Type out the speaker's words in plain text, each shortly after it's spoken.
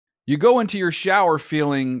You go into your shower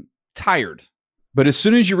feeling tired, but as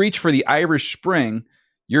soon as you reach for the Irish Spring,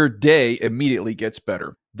 your day immediately gets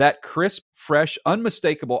better. That crisp, fresh,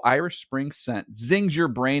 unmistakable Irish Spring scent zings your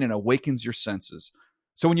brain and awakens your senses.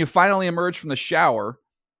 So when you finally emerge from the shower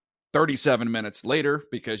 37 minutes later,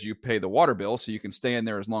 because you pay the water bill so you can stay in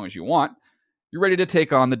there as long as you want, you're ready to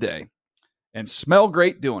take on the day and smell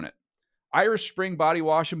great doing it. Irish Spring Body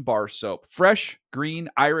Wash and Bar Soap. Fresh, green,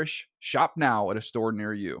 Irish. Shop now at a store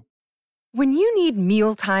near you. When you need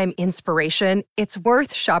mealtime inspiration, it's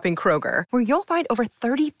worth shopping Kroger, where you'll find over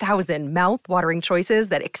 30,000 mouth-watering choices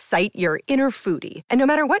that excite your inner foodie. And no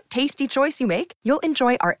matter what tasty choice you make, you'll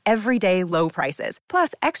enjoy our everyday low prices,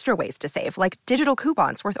 plus extra ways to save, like digital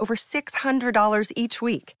coupons worth over $600 each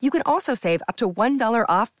week. You can also save up to $1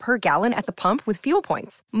 off per gallon at the pump with fuel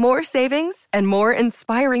points. More savings and more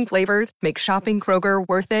inspiring flavors make shopping Kroger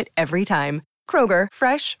worth it every time. Kroger,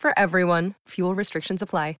 fresh for everyone. Fuel restrictions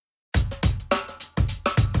apply.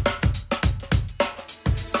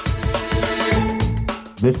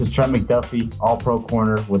 This is Trent McDuffie, All-Pro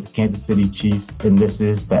corner with the Kansas City Chiefs, and this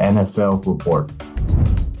is the NFL Report.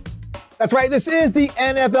 That's right. This is the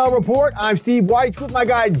NFL Report. I'm Steve White with my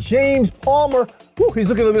guy James Palmer. He's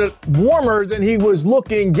looking a little bit warmer than he was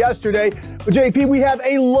looking yesterday. But JP, we have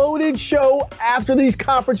a loaded show after these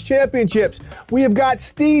conference championships. We have got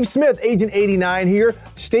Steve Smith, Agent 89 here,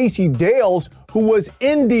 Stacey Dales, who was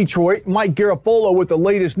in Detroit, Mike Garafolo with the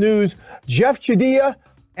latest news, Jeff Chadiha,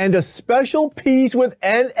 and a special piece with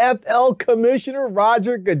NFL Commissioner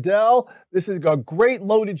Roger Goodell. This is a great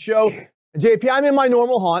loaded show. And JP, I'm in my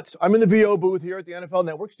normal haunts. I'm in the VO booth here at the NFL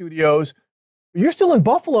Network studios. You're still in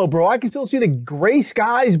Buffalo, bro. I can still see the gray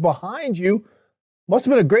skies behind you. Must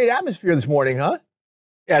have been a great atmosphere this morning, huh?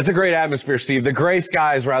 Yeah, it's a great atmosphere, Steve. The gray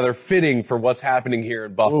sky is rather fitting for what's happening here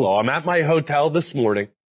in Buffalo. I'm at my hotel this morning.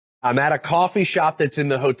 I'm at a coffee shop that's in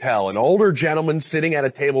the hotel. An older gentleman sitting at a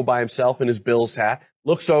table by himself in his Bills hat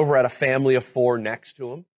looks over at a family of four next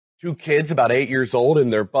to him. Two kids about 8 years old in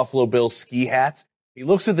their Buffalo Bills ski hats. He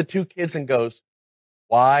looks at the two kids and goes,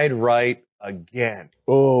 "Wide right again."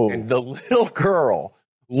 Oh. And the little girl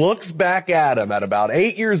looks back at him at about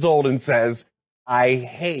 8 years old and says, "I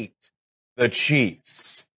hate the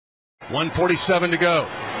Chiefs." 1:47 to go.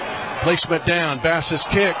 Placement down. Bass's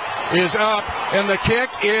kick is up, and the kick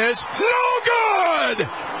is no good!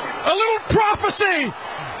 A little prophecy!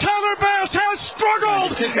 Tyler Bass has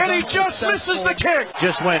struggled, and he just misses the kick.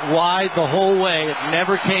 Just went wide the whole way. It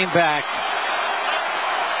never came back.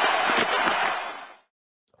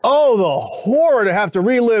 Oh, the horror to have to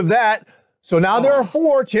relive that. So now there are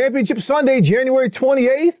four. Championship Sunday, January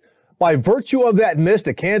 28th. By virtue of that miss,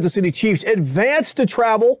 the Kansas City Chiefs advance to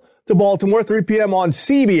travel to Baltimore, 3 p.m. on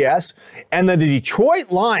CBS. And then the Detroit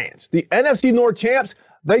Lions, the NFC North champs,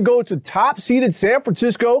 they go to top-seeded San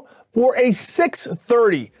Francisco for a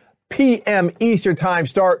 6:30 p.m. Eastern time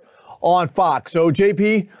start on Fox. So,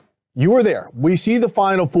 JP, you were there. We see the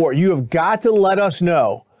Final Four. You have got to let us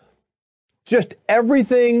know just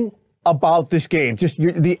everything about this game, just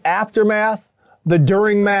the aftermath, the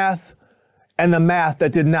during math, and the math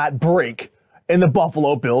that did not break in the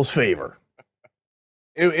Buffalo Bills' favor.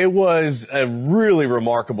 It was a really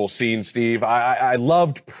remarkable scene, Steve. I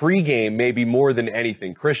loved pregame maybe more than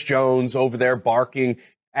anything. Chris Jones over there barking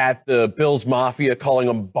at the Bills Mafia, calling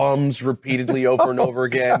them bums repeatedly over and over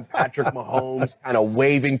again. Patrick Mahomes kind of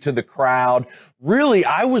waving to the crowd. Really,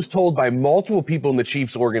 I was told by multiple people in the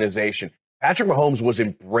Chiefs organization, Patrick Mahomes was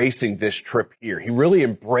embracing this trip here. He really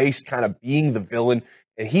embraced kind of being the villain,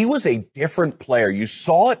 and he was a different player. You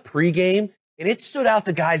saw it pregame, and it stood out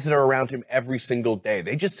to guys that are around him every single day.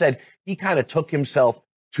 They just said he kind of took himself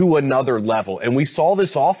to another level, and we saw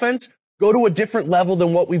this offense go to a different level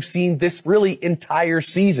than what we've seen this really entire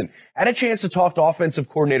season. I had a chance to talk to offensive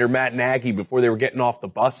coordinator Matt Nagy before they were getting off the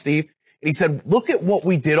bus, Steve, and he said, look at what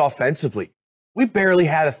we did offensively. We barely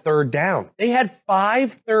had a third down. They had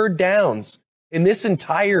 5 third downs in this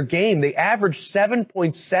entire game. They averaged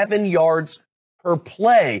 7.7 yards per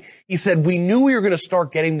play. He said, we knew we were going to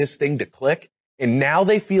start getting this thing to click, and now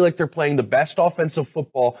they feel like they're playing the best offensive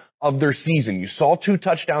football of their season. You saw 2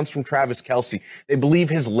 touchdowns from Travis Kelce. They believe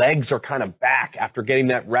his legs are kind of back after getting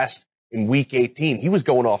that rest in Week 18. He was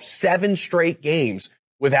going off 7 straight games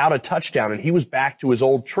without a touchdown, and he was back to his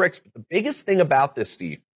old tricks. But the biggest thing about this,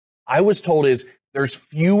 Steve, I was told is there's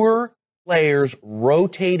fewer players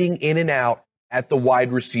rotating in and out at the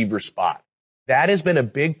wide receiver spot. That has been a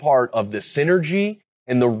big part of the synergy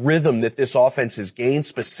and the rhythm that this offense has gained,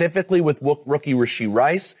 specifically with rookie Rashee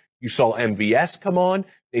Rice. You saw MVS come on.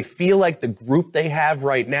 They feel like the group they have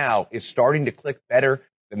right now is starting to click better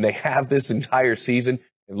than they have this entire season,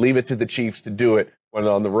 and leave it to the Chiefs to do it when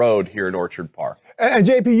on the road here in Orchard Park. And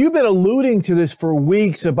JP, you've been alluding to this for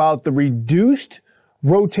weeks about the reduced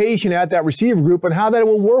rotation at that receiver group and how that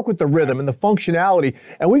will work with the rhythm and the functionality.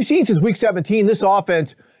 And we've seen since week 17, this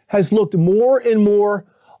offense has looked more and more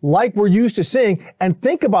like we're used to seeing. And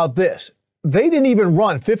think about this. They didn't even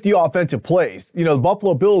run 50 offensive plays. You know, the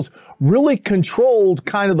Buffalo Bills really controlled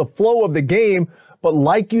kind of the flow of the game. But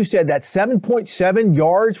like you said, that 7.7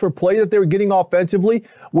 yards per play that they were getting offensively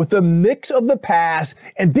with a mix of the pass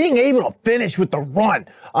and being able to finish with the run.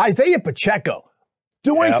 Isaiah Pacheco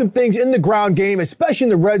doing some things in the ground game, especially in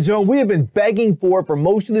the red zone. We have been begging for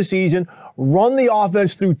most of the season. Run the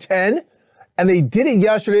offense through 10. And they did it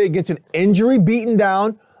yesterday against an injury-beaten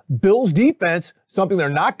down Bills defense, something they're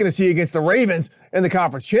not going to see against the Ravens in the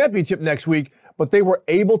conference championship next week. But they were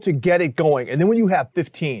able to get it going. And then when you have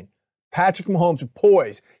 15, Patrick Mahomes with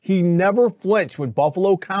poise. He never flinched when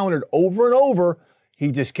Buffalo countered over and over.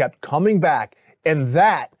 He just kept coming back. And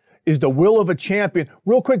that is the will of a champion.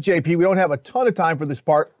 Real quick, JP, we don't have a ton of time for this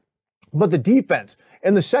part, but the defense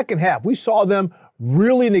in the second half, we saw them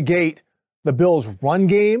really negate the Bills' run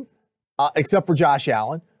game, except for Josh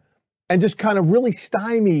Allen, and just kind of really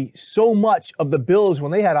stymie so much of the Bills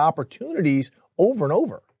when they had opportunities over and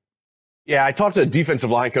over. Yeah, I talked to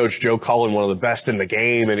defensive line coach Joe Cullen, one of the best in the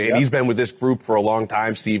game, and he's been with this group for a long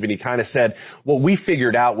time, Steve, and he kind of said what we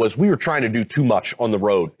figured out was we were trying to do too much on the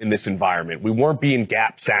road in this environment. We weren't being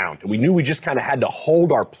gap sound, and we knew we just kind of had to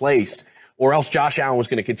hold our place, or else Josh Allen was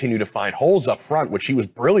going to continue to find holes up front, which he was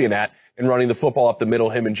brilliant at in running the football up the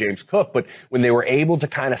middle, him and James Cook. But when they were able to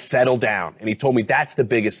kind of settle down, and he told me that's the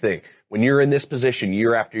biggest thing. When you're in this position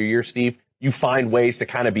year after year, Steve, you find ways to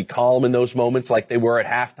kind of be calm in those moments like they were at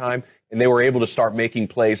halftime. And they were able to start making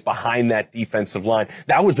plays behind that defensive line.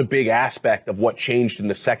 That was a big aspect of what changed in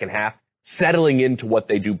the second half, settling into what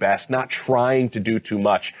they do best, not trying to do too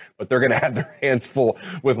much, but they're going to have their hands full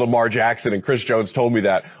with Lamar Jackson. And Chris Jones told me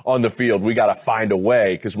that on the field. We got to find a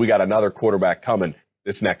way because we got another quarterback coming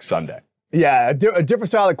this next Sunday. Yeah, a different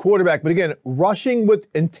style of quarterback. But again, rushing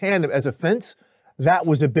in tandem as a fence, that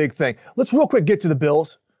was a big thing. Let's real quick get to the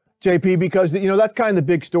Bills, JP, because, you know, that's kind of the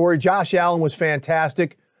big story. Josh Allen was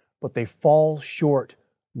fantastic, but they fall short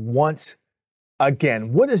once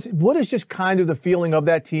again. What is just kind of the feeling of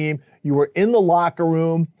that team? You were in the locker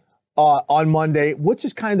room on Monday. What's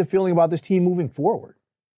just kind of the feeling about this team moving forward?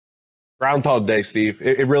 Groundhog Day, Steve.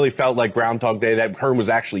 It really felt like Groundhog Day. That term was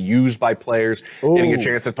actually used by players. Getting a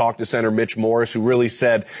chance to talk to center Mitch Morris, who really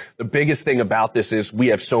said the biggest thing about this is we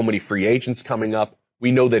have so many free agents coming up.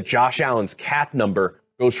 We know that Josh Allen's cap number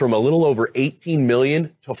goes from a little over $18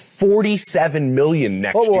 million to $47 million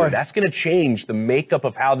next year. That's going to change the makeup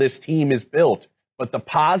of how this team is built. But the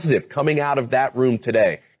positive coming out of that room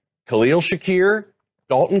today, Khalil Shakir,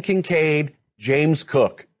 Dalton Kincaid, James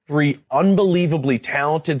Cook, three unbelievably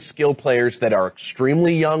talented skill players that are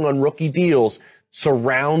extremely young on rookie deals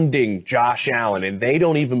surrounding Josh Allen. And they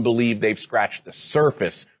don't even believe they've scratched the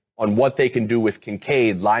surface on what they can do with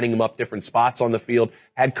Kincaid, lining him up different spots on the field.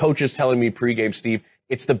 Had coaches telling me pregame, Steve,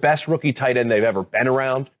 it's the best rookie tight end they've ever been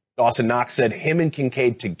around. Dawson Knox said him and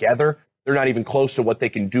Kincaid together, they're not even close to what they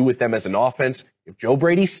can do with them as an offense. If Joe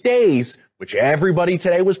Brady stays, which everybody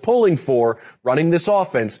today was pulling for, running this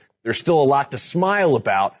offense, there's still a lot to smile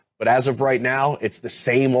about. But as of right now, it's the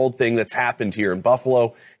same old thing that's happened here in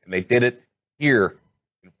Buffalo. And they did it here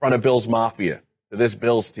in front of Bills Mafia to this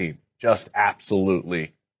Bills team. Just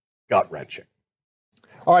absolutely gut-wrenching.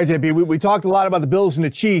 All right, JP, we talked a lot about the Bills and the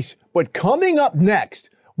Chiefs, but coming up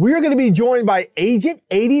next, we're going to be joined by Agent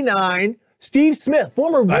 89, Steve Smith,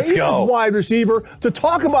 former Ravens wide receiver, to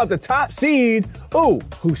talk about the top seed,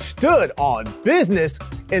 who stood on business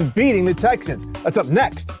in beating the Texans. That's up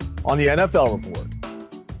next on the NFL Report.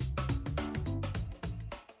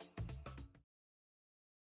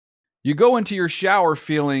 You go into your shower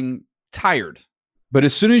feeling tired, but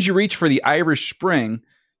as soon as you reach for the Irish Spring,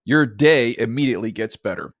 your day immediately gets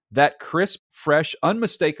better. That crisp, fresh,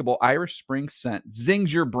 unmistakable Irish Spring scent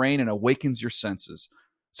zings your brain and awakens your senses.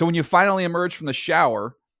 So when you finally emerge from the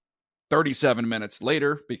shower, 37 minutes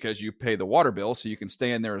later, because you pay the water bill so you can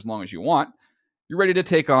stay in there as long as you want, you're ready to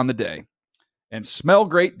take on the day and smell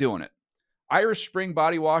great doing it. Irish Spring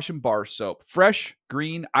Body Wash and Bar Soap. Fresh,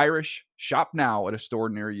 green, Irish. Shop now at a store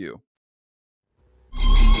near you.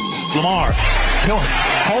 Lamar, he'll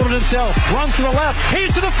hold it himself, runs to the left,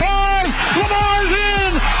 he's to the 5, Lamar's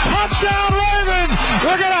in, touchdown Ravens,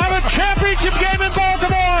 we're going to have a championship game in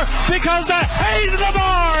Baltimore because the hay's in the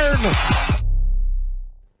barn.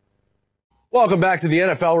 Welcome back to the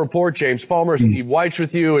NFL Report. James Palmer, Steve Wyche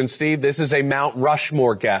with you. And Steve, this is a Mount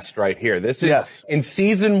Rushmore guest right here. This is in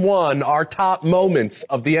season 1, our top moments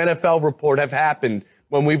of the NFL Report have happened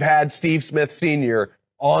when we've had Steve Smith Sr.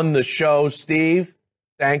 on the show. Steve,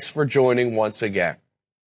 thanks for joining once again.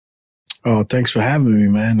 Oh, thanks for having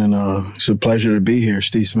me, man. And it's a pleasure to be here.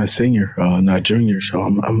 Steve Smith Sr., not Junior. So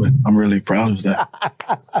I'm really proud of that.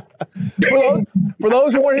 For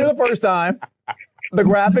those who weren't here the first time, the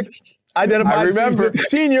graphic identifies Steve Smith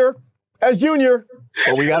Sr. as Junior.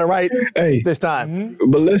 But we got it right this time.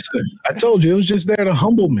 But listen, I told you it was just there to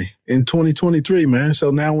humble me in 2023, man.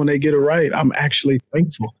 So now when they get it right, I'm actually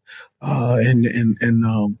thankful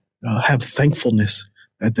and have thankfulness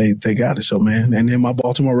that they got it. So, man, and then my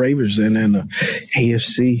Baltimore Ravens and then the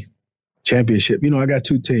AFC Championship. You know, I got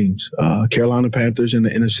 2 teams, Carolina Panthers in the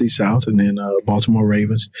NFC South and then Baltimore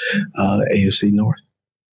Ravens, AFC North.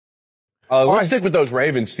 Let's stick with those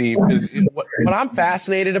Ravens, Steve, because what I'm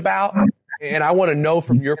fascinated about, and I want to know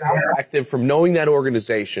from your perspective, from knowing that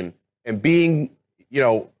organization and being,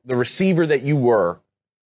 the receiver that you were,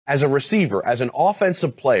 as a receiver, as an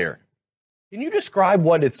offensive player, can you describe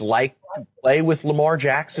what it's like to play with Lamar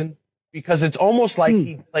Jackson? Because it's almost like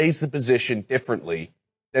he plays the position differently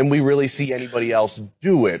than we really see anybody else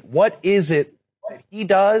do it. What is it that he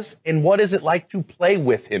does, and what is it like to play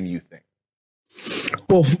with him, you think?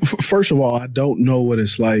 Well, first of all, I don't know what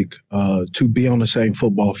it's like to be on the same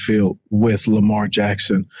football field with Lamar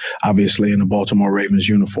Jackson, obviously in the Baltimore Ravens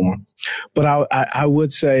uniform. But I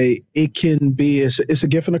would say it can be, it's a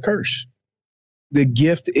gift and a curse. The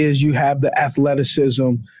gift is you have the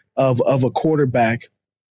athleticism of a quarterback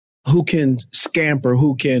who can scamper,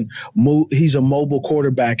 who can move. He's a mobile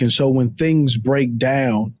quarterback. And so when things break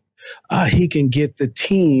down, he can get the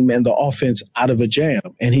team and the offense out of a jam,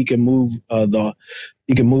 and he can move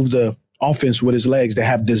the offense with his legs. They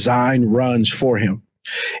have design runs for him.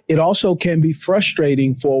 It also can be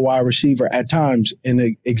frustrating for a wide receiver at times.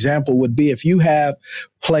 An example would be if you have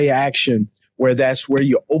play action where that's where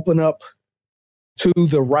you open up to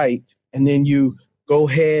the right and then you go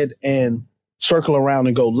ahead and circle around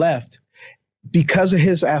and go left. Because of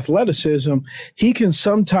his athleticism, he can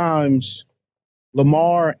sometimes,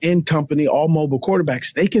 Lamar and company, all mobile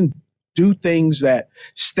quarterbacks, they can do things that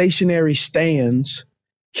stationary stands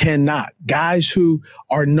cannot. Guys who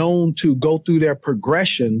are known to go through their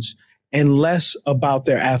progressions and less about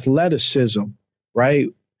their athleticism, right?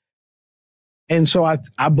 And so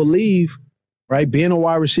I believe, right, being a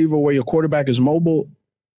wide receiver where your quarterback is mobile,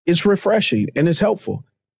 it's refreshing and it's helpful.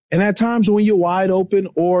 And at times when you're wide open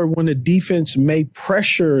or when the defense may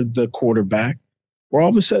pressure the quarterback, where all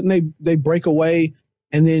of a sudden they break away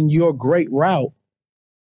and then your great route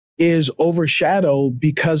is overshadowed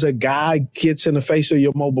because a guy gets in the face of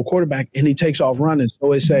your mobile quarterback and he takes off running.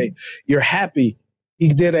 So it's you're happy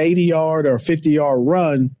he did an 80-yard or 50-yard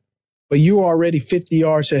run, but you're already 50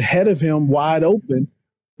 yards ahead of him wide open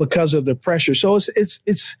because of the pressure. So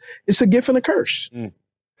it's a gift and a curse.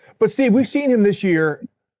 But Steve, we've seen him this year.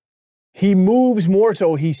 He moves more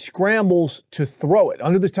so he scrambles to throw it.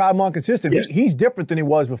 Under this Todd Monken system, he's different than he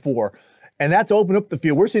was before. And that's opened up the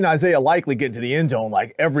field. We're seeing Isaiah Likely get into the end zone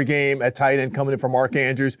like every game at tight end, coming in for Mark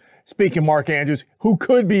Andrews. Speaking of Mark Andrews, who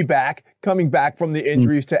could be back, coming back from the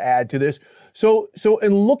injuries to add to this. So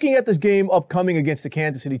in looking at this game upcoming against the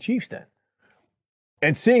Kansas City Chiefs then,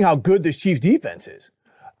 and seeing how good this Chiefs defense is,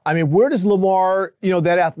 I mean, where does Lamar,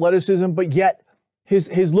 that athleticism, but yet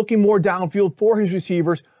his looking more downfield for his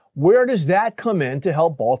receivers, where does that come in to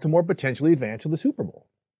help Baltimore potentially advance to the Super Bowl?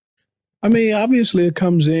 I mean, obviously it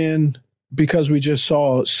comes in because we just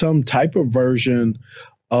saw some type of version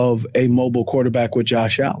of a mobile quarterback with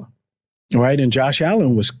Josh Allen, right? And Josh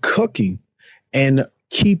Allen was cooking and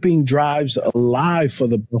keeping drives alive for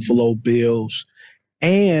the Buffalo Bills,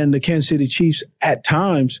 and the Kansas City Chiefs at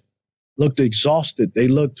times looked exhausted. They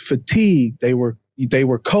looked fatigued. They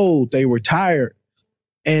were cold. They were tired.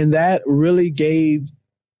 And that really gave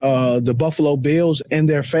the Buffalo Bills and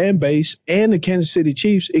their fan base and the Kansas City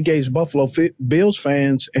Chiefs, it gave Buffalo Bills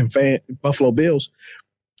fans and Buffalo Bills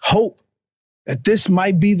hope that this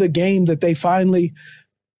might be the game that they finally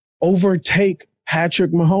overtake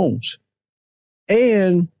Patrick Mahomes.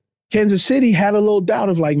 And Kansas City had a little doubt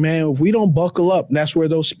of like, man, if we don't buckle up, and that's where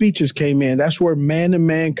those speeches came in. That's where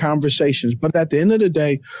man-to-man conversations. But at the end of the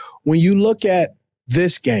day, when you look at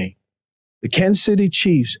this game, the Kansas City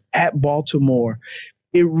Chiefs at Baltimore,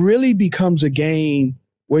 it really becomes a game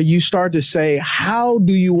where you start to say, how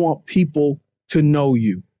do you want people to know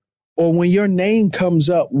you? Or when your name comes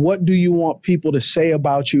up, what do you want people to say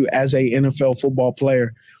about you as a NFL football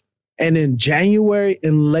player? And in January,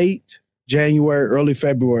 in late January, early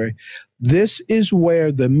February, This is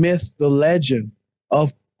where the myth, the legend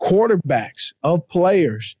of quarterbacks, of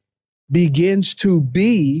players begins to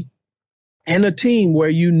be in a team where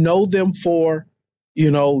you know them for,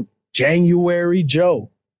 January Joe,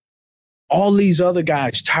 all these other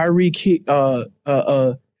guys, Tyreek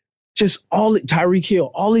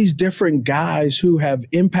Hill, all these different guys who have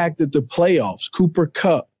impacted the playoffs, Cooper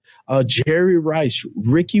Kupp, Jerry Rice,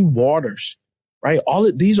 Ricky Waters, right?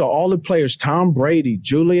 These are all the players, Tom Brady,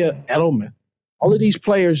 Julian Edelman, all of these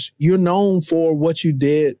players, you're known for what you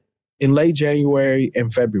did in late January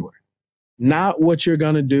and February, not what you're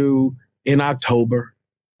going to do in October,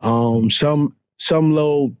 some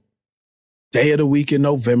little day of the week in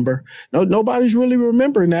November. No, nobody's really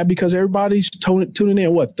remembering that because everybody's tuning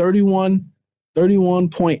in.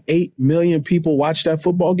 31.8 million people watched that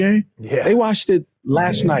football game? Yeah. They watched it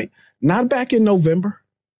last night. Not back in November,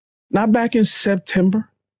 not back in September.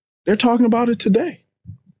 They're talking about it today.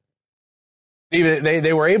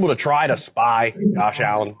 They were able to try to spy Josh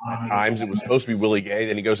Allen at times. It was supposed to be Willie Gay.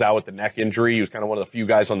 Then he goes out with the neck injury. He was kind of one of the few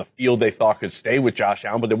guys on the field they thought could stay with Josh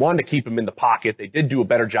Allen, but they wanted to keep him in the pocket. They did do a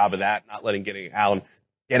better job of that, not letting Allen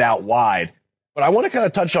get out wide. But I want to kind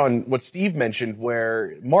of touch on what Steve mentioned,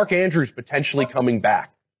 where Mark Andrews potentially coming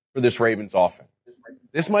back for this Ravens offense.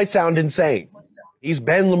 This might sound insane. He's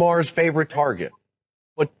been Lamar's favorite target.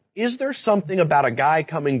 But is there something about a guy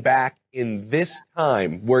coming back in this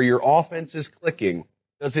time where your offense is clicking?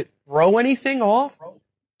 Does it throw anything off?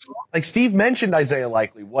 Like Steve mentioned Isaiah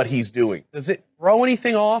Likely, what he's doing. Does it throw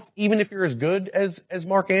anything off, even if you're as good as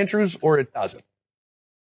Mark Andrews, or it doesn't?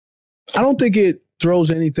 I don't think it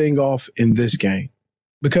throws anything off in this game,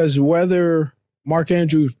 because whether Mark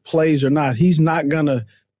Andrews plays or not, he's not going to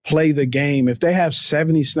play the game. If they have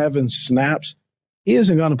 77 snaps, he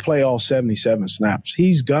isn't going to play all 77 snaps.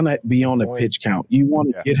 He's going to be on the pitch count. You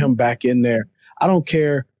want to get him back in there. I don't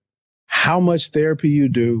care how much therapy you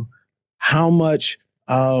do, how much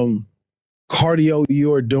cardio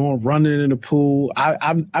you are doing, running in the pool.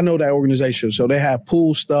 I know that organization. So they have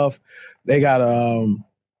pool stuff. They got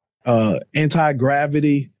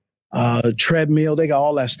anti-gravity, treadmill. They got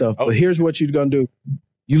all that stuff. But here's what you're going to do.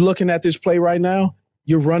 You're looking at this play right now.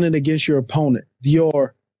 You're running against your opponent.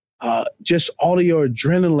 Just all of your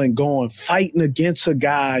adrenaline going, fighting against a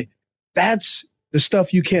guy. That's the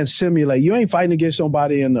stuff you can't simulate. You ain't fighting against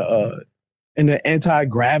somebody in the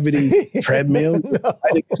anti-gravity treadmill. No.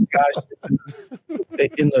 Fighting against guys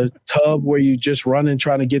in the tub where you just running,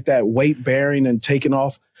 trying to get that weight bearing and taking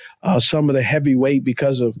off some of the heavy weight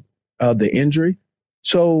because of the injury.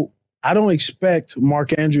 So I don't expect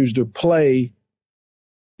Mark Andrews to play,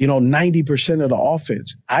 90% of the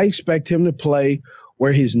offense. I expect him to play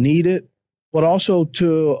where he's needed, but also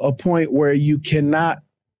to a point where you cannot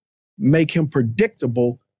make him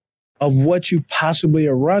predictable of what you possibly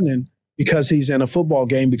are running because he's in a football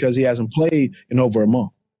game because he hasn't played in over a month.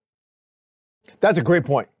 That's a great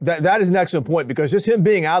point. That is an excellent point, because just him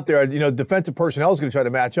being out there, defensive personnel is going to try to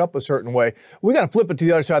match up a certain way. We got to flip it to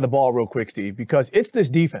the other side of the ball real quick, Steve, because it's this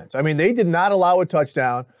defense. I mean, they did not allow a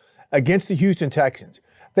touchdown against the Houston Texans.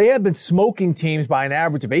 They have been smoking teams by an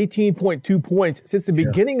average of 18.2 points since the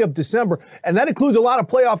beginning of December, and that includes a lot of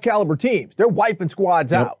playoff caliber teams. They're wiping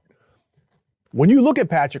squads out. When you look at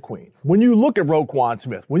Patrick Queen, when you look at Roquan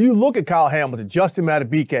Smith, when you look at Kyle Hamilton, Justin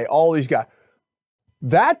Madubuike, all these guys,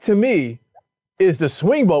 that to me is the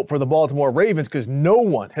swing vote for the Baltimore Ravens, because no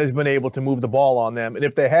one has been able to move the ball on them. And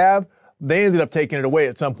if they have, they ended up taking it away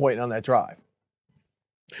at some point on that drive.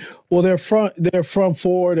 Well, their front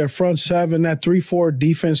four, their front seven, that 3-4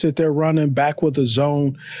 defense that they're running back with the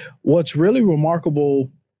zone. What's really remarkable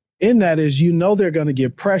in that is they're going to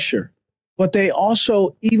get pressure, but they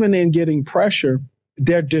also, even in getting pressure,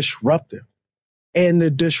 they're disruptive. And the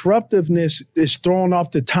disruptiveness is throwing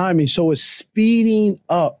off the timing, so it's speeding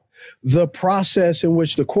up the process in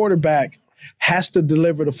which the quarterback has to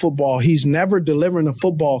deliver the football. He's never delivering the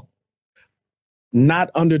football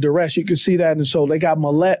not under duress. You can see that. And so they got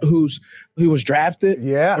Millette, who was drafted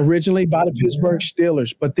originally by the Pittsburgh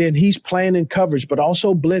Steelers, but then he's playing in coverage, but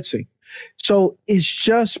also blitzing. So it's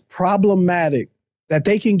just problematic that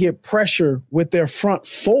they can get pressure with their front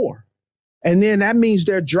four. And then that means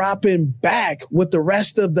they're dropping back with the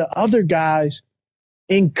rest of the other guys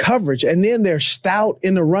in coverage. And then they're stout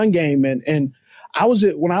in the run game. And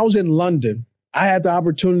when I was in London, I had the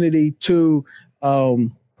opportunity to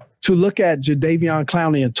look at Jadeveon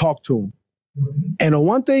Clowney and talk to him. And the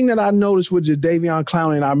one thing that I noticed with Jadeveon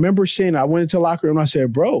Clowney, and I remember seeing, I went into the locker room and I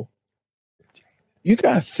said, bro, you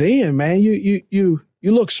got thin, man. You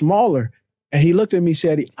look smaller. And he looked at me and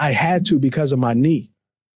said, I had to because of my knee.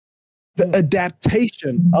 The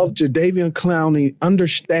adaptation of Jadeveon Clowney,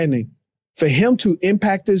 understanding for him to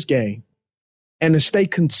impact this game and to stay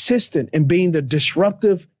consistent in being the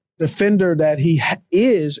disruptive defender that he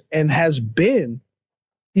is and has been,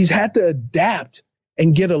 he's had to adapt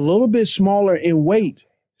and get a little bit smaller in weight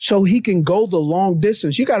so he can go the long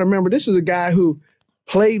distance. You got to remember, this is a guy who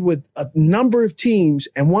played with a number of teams,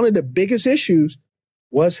 and one of the biggest issues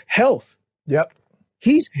was health. Yep.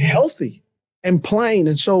 He's healthy and playing.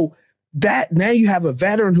 And so that now you have a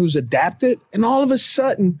veteran who's adapted, and all of a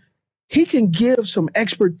sudden he can give some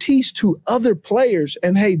expertise to other players.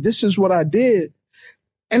 And hey, this is what I did.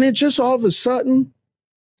 And it just all of a sudden,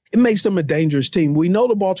 it makes them a dangerous team. We know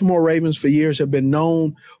the Baltimore Ravens for years have been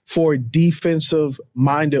known for a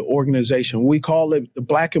defensive-minded organization. We call it the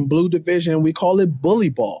black and blue division. We call it bully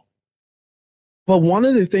ball. But one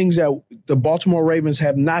of the things that the Baltimore Ravens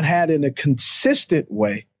have not had in a consistent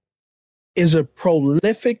way is a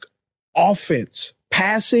prolific offense,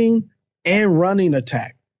 passing and running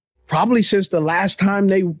attack, probably since the last time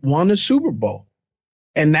they won a Super Bowl.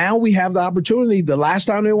 And now we have the opportunity. The last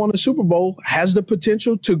time they won a Super Bowl has the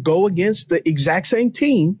potential to go against the exact same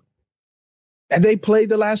team that they played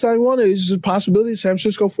the last time they won it. It's a possibility, San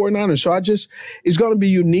Francisco 49ers. So it's going to be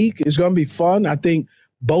unique. It's going to be fun. I think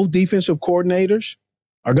both defensive coordinators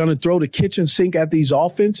are going to throw the kitchen sink at these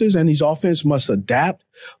offenses, and these offenses must adapt,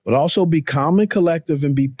 but also be calm and collective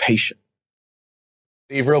and be patient.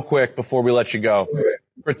 Steve, real quick before we let you go,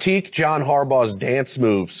 critique John Harbaugh's dance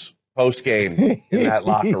moves post-game in that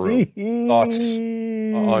locker room. Thoughts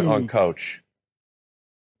on Coach?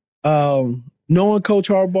 Knowing Coach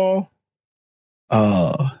Harbaugh,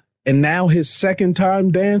 and now his second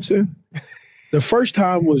time dancing, the first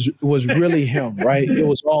time was really him, right? It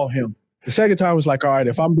was all him. The second time was like, all right,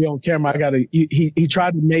 if I'm be on camera, I got to – he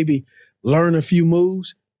tried to maybe learn a few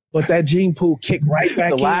moves, but that gene pool kicked right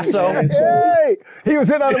back in. The lasso. Hey, he was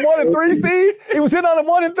in on the 1 and 3, Steve. He was in on the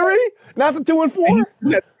 1 and 3, not the 2 and 4.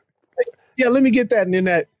 Yeah, let me get that, and then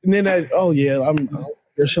that. Oh yeah, let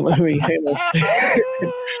me handle.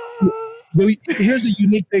 Here's the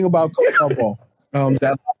unique thing about Coach Harbaugh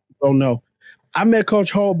that I don't know. I met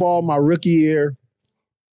Coach Harbaugh my rookie year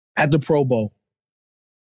at the Pro Bowl.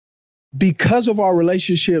 Because of our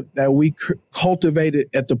relationship that we cultivated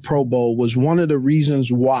at the Pro Bowl was one of the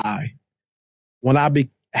reasons why, when I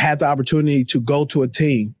had the opportunity to go to a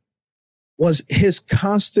team, was his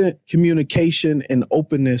constant communication and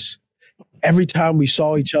openness. Every time we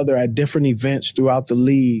saw each other at different events throughout the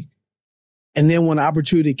league. And then when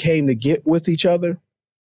opportunity came to get with each other,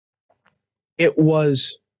 it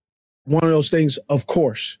was one of those things, of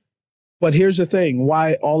course. But here's the thing.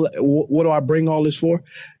 What do I bring all this for?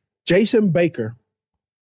 Jason Baker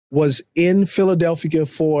was in Philadelphia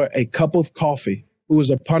for a cup of coffee, who was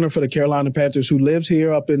a punter for the Carolina Panthers, who lives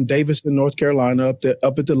here up in Davison, North Carolina, up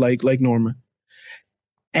at the Lake Norman.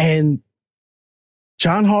 And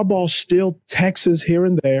John Harbaugh still texts here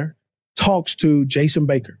and there, talks to Jason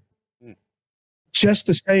Baker. Just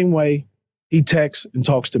the same way he texts and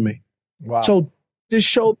talks to me. Wow. So this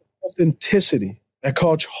showed authenticity that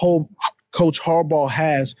Coach Harbaugh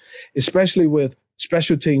has, especially with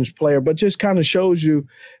special teams player, but just kind of shows you,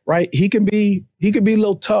 right? He can be a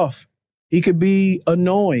little tough. He could be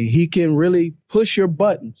annoying. He can really push your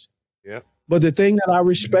buttons. Yeah. But the thing that I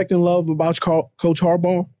respect and love about Coach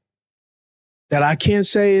Harbaugh, that I can't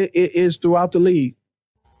say it is throughout the league,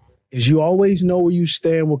 is you always know where you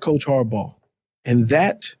stand with Coach Harbaugh. And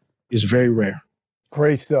that is very rare.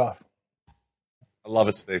 Great stuff. I love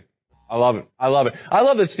it, Steve. I love it. I love it. I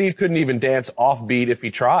love that Steve couldn't even dance off beat if he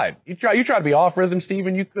tried. You tried to be off rhythm, Steve,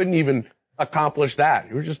 and you couldn't even accomplish that.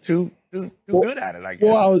 You were just too good at it, I guess.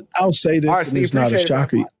 Well, I'll say this, right, Steve, it's not a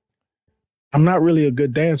shocker. I'm not really a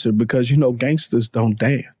good dancer because, gangsters don't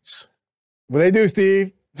dance. What they do,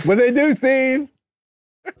 Steve? What they do, Steve?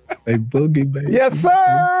 They boogie, baby. Yes,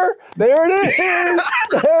 sir. There it is.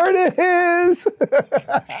 There it is.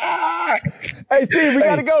 Hey, Steve, we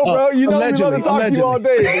got to go, bro. You know we love to talk to you all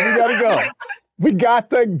day, but we got to go. We got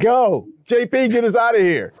to go. JP, get us out of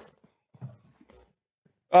here.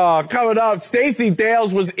 Coming up, Stacey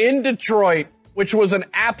Dales was in Detroit, which was an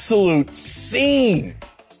absolute scene.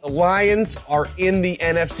 The Lions are in the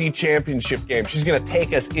NFC Championship game. She's going to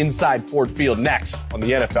take us inside Ford Field next on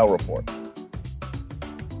the NFL Report.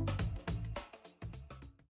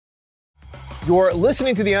 You're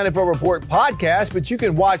listening to the NFL Report podcast, but you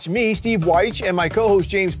can watch me, Steve Wyche, and my co-host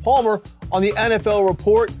James Palmer on the NFL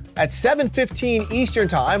Report at 7:15 Eastern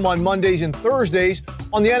Time on Mondays and Thursdays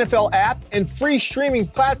on the NFL app and free streaming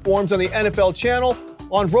platforms on the NFL channel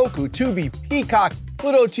on Roku, Tubi, Peacock,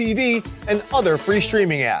 Pluto TV, and other free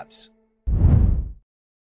streaming apps.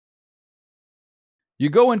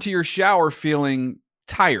 You go into your shower feeling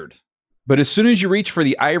tired, But as soon as you reach for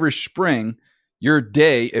the Irish Spring, your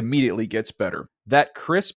day immediately gets better. That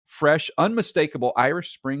crisp, fresh, unmistakable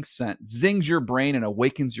Irish Spring scent zings your brain and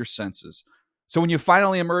awakens your senses. So when you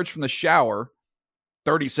finally emerge from the shower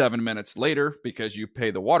 37 minutes later, because you pay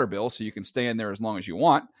the water bill so you can stay in there as long as you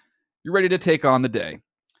want, you're ready to take on the day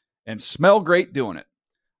and smell great doing it.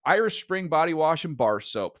 Irish Spring Body Wash and Bar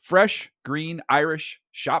Soap. Fresh, green, Irish.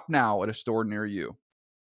 Shop now at a store near you.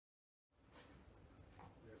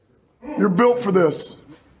 You're built for this.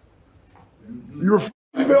 You're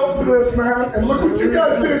built for this, man. And look what you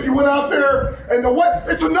guys did. You went out there and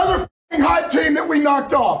it's another hot team that we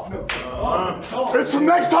knocked off. It's the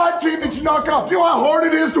next hot team that you knock off. Do you know how hard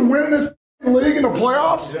it is to win in this league in the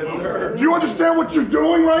playoffs? Do you understand what you're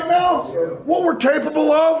doing right now? What we're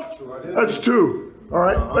capable of? That's 2. All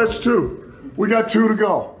right, that's 2. We got 2 to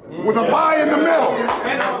go with a bye in the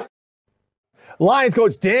middle. Lions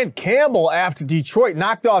coach Dan Campbell, after Detroit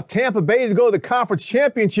knocked off Tampa Bay to go to the conference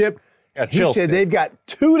championship, he said they've got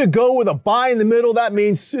 2 to go with a bye in the middle. That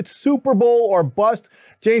means it's Super Bowl or bust.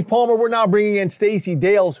 James Palmer, we're now bringing in Stacey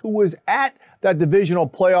Dales, who was at that divisional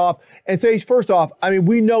playoff. And Stacey, first off, I mean,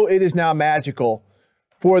 we know it is now magical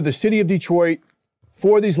for the city of Detroit,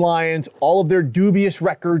 for these Lions, all of their dubious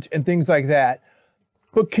records and things like that.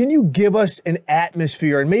 But can you give us an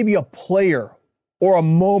atmosphere and maybe a player or a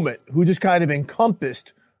moment who just kind of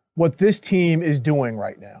encompassed what this team is doing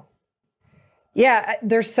right now? Yeah,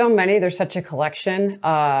 there's so many. There's such a collection.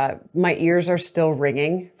 My ears are still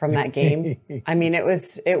ringing from that game. I mean, it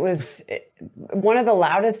was one of the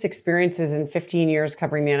loudest experiences in 15 years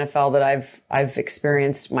covering the NFL that I've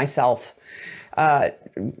experienced myself.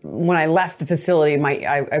 When I left the facility,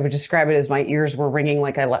 I would describe it as my ears were ringing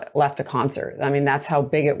like I left a concert. I mean, that's how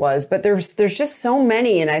big it was. But there's just so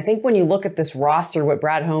many. And I think when you look at this roster, what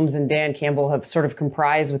Brad Holmes and Dan Campbell have sort of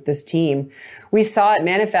comprised with this team, we saw it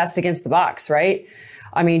manifest against the Bucs, right?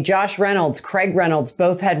 I mean, Josh Reynolds, Craig Reynolds,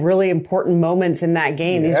 both had really important moments in that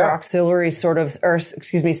game. Yeah. These are auxiliary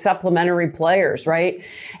supplementary players, right?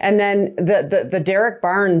 And then the Derek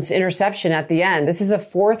Barnes interception at the end. This is a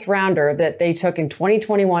 4th rounder that they took in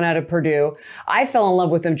 2021 out of Purdue. I fell in love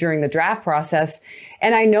with him during the draft process.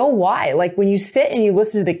 And I know why. Like when you sit and you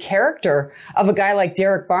listen to the character of a guy like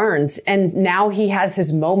Derek Barnes, and now he has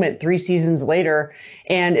his moment 3 seasons later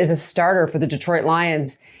and is a starter for the Detroit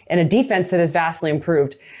Lions and a defense that has vastly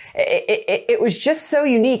improved. It was just so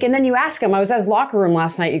unique. And then you ask him, I was at his locker room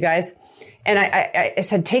last night, you guys, and I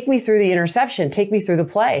said, take me through the interception, take me through the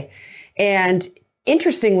play. And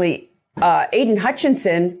interestingly, Aiden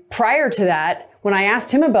Hutchinson, prior to that, when I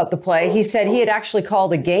asked him about the play, he said he had actually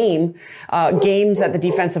called a games at the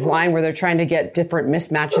defensive line where they're trying to get different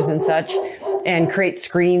mismatches and such and create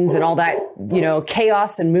screens and all that,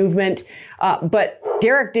 chaos and movement. But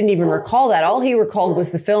Derek didn't even recall that. All he recalled was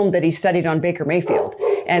the film that he studied on Baker Mayfield,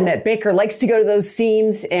 and that Baker likes to go to those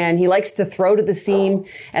seams and he likes to throw to the seam.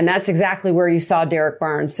 And that's exactly where you saw Derek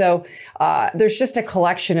Barnes. So there's just a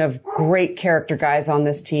collection of great character guys on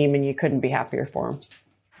this team, and you couldn't be happier for them.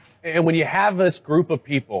 And when you have this group of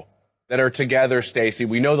people that are together, Stacey,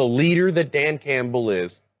 we know the leader that Dan Campbell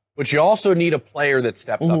is, but you also need a player that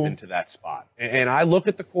steps up into that spot. And I look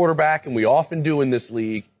at the quarterback, and we often do in this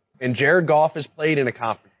league, and Jared Goff has played in a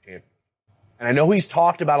conference championship. And I know he's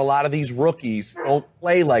talked about a lot of these rookies don't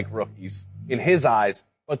play like rookies in his eyes,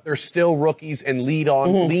 but they're still rookies and lean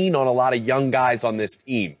on a lot of young guys on this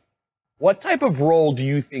team. What type of role do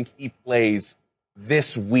you think he plays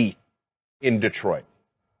this week in Detroit?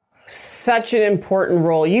 Such an important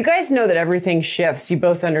role. You guys know that everything shifts. You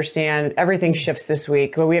both understand everything shifts this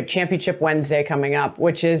week. Well, we have Championship Wednesday coming up,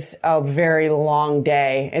 which is a very long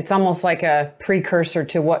day. It's almost like a precursor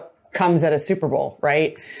to what comes at a Super Bowl,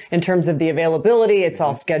 right? In terms of the availability, it's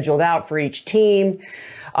all scheduled out for each team.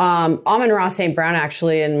 Amon-Ra St. Brown,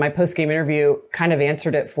 actually, in my post-game interview, kind of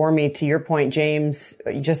answered it for me, to your point, James,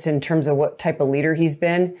 just in terms of what type of leader he's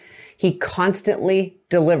been. He constantly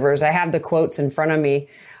delivers. I have the quotes in front of me.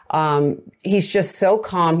 He's just so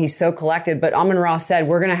calm. He's so collected. But Amon-Ra said,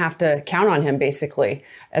 we're going to have to count on him, basically,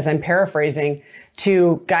 as I'm paraphrasing,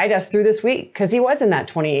 to guide us through this week. Because he was in that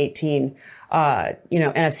 2018,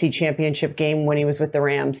 NFC Championship game when he was with the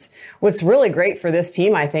Rams. What's really great for this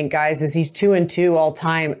team, I think, guys, is he's 2-2 all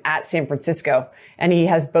time at San Francisco. And he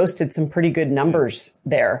has boasted some pretty good numbers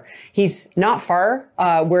there. He's not far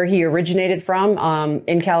where he originated from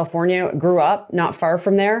in California, grew up not far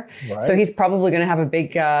from there. Right. So he's probably going to have a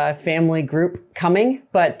big family group coming,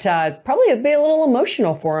 but probably be a little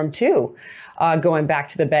emotional for him too, going back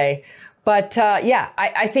to the Bay. But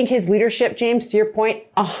I think his leadership, James, to your point,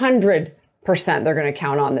 100% they're going to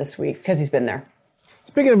count on this week because he's been there.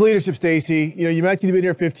 Speaking of leadership, Stacey, you mentioned you've been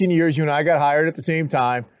here 15 years. You and I got hired at the same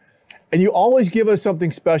time. And you always give us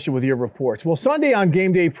something special with your reports. Well, Sunday on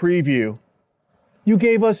Game Day Preview, you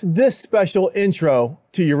gave us this special intro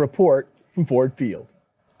to your report from Ford Field.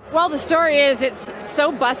 Well, the story is it's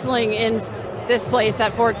so bustling in this place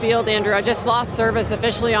at Ford Field, Andrew. I just lost service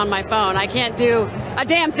officially on my phone. I can't do a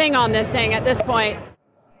damn thing on this thing at this point.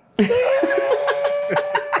 Did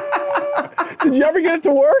you ever get it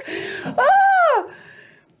to work?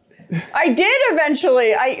 I did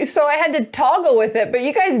eventually. So I had to toggle with it. But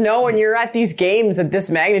you guys know when you're at these games of this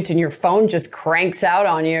magnitude, your phone just cranks out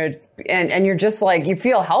on you. And you're just like, you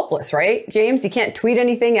feel helpless, right, James? You can't tweet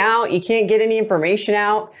anything out. You can't get any information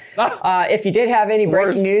out. If you did have any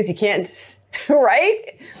breaking news, you can't,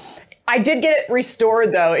 right? I did get it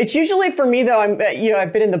restored, though. It's usually for me, though,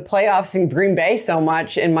 I've been in the playoffs in Green Bay so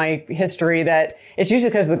much in my history that it's usually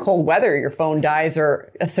because of the cold weather your phone dies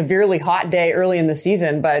or a severely hot day early in the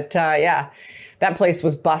season. But, that place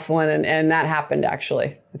was bustling, and that happened,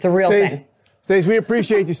 actually. It's a real thing. Stace, we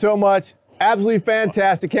appreciate you so much. Absolutely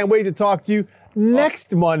fantastic. Can't wait to talk to you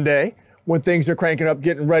next Monday when things are cranking up,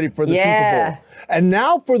 getting ready for the Super Bowl. And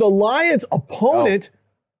now for the Lions' opponent,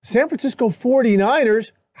 San Francisco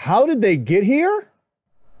 49ers. How did they get here?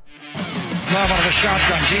 Love out of the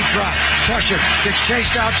shotgun, deep drop, pressure, gets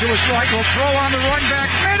chased out to his right, will throw on the run back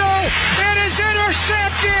middle, it is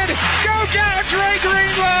intercepted, go down Dre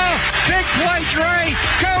Greenlaw, big play Dre,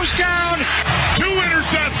 goes down. 2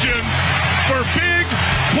 interceptions for big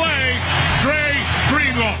play Dre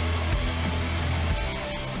Greenlaw.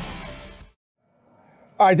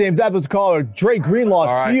 All right, Dave, that was the caller. Dre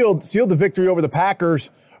Greenlaw sealed the victory over the Packers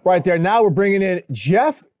right there. Now we're bringing in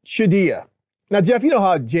Jeff Shadia. Now, Jeff, you know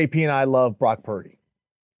how JP and I love Brock Purdy,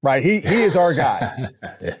 right? He is our guy.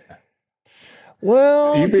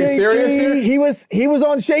 Well, are you being serious here? He was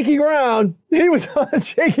on shaky ground. He was on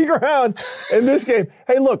shaky ground in this game.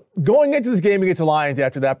 Hey, look, going into this game against the Lions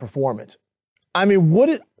after that performance, I mean, what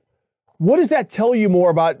does that tell you more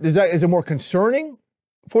about? Is it more concerning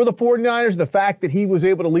for the 49ers, the fact that he was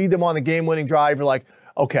able to lead them on the game-winning drive? You're like,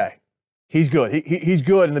 okay, he's good. He's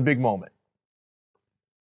good in the big moment.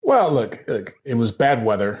 Well, look, it was bad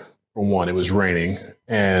weather, for one. It was raining,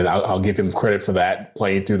 and I'll give him credit for that,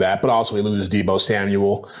 playing through that. But also he loses Deebo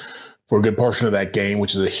Samuel for a good portion of that game,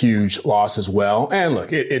 which is a huge loss as well. And look,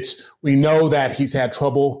 we know that he's had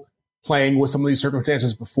trouble playing with some of these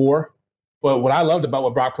circumstances before. But what I loved about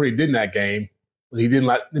what Brock Purdy did in that game was he did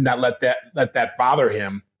not let that bother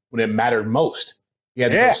him when it mattered most. He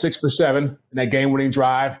had to go 6 for 7 in that game-winning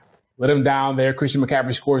drive. Let him down there. Christian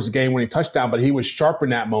McCaffrey scores the game-winning touchdown, but he was sharp in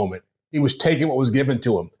that moment. He was taking what was given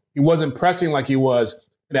to him. He wasn't pressing like he was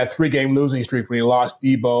in that 3-game losing streak when he lost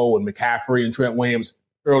Deebo and McCaffrey and Trent Williams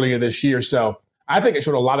earlier this year. So I think it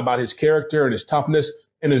showed a lot about his character and his toughness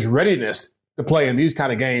and his readiness to play in these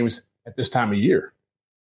kind of games at this time of year.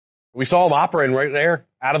 We saw him operating right there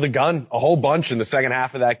out of the gun a whole bunch in the second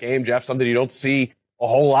half of that game, Jeff, something you don't see a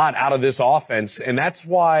whole lot out of this offense. And that's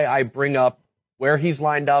why I bring up where he's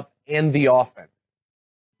lined up and the offense.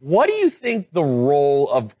 What do you think the role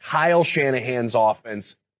of Kyle Shanahan's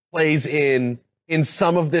offense plays in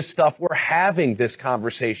some of this stuff we're having this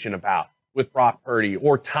conversation about with Brock Purdy,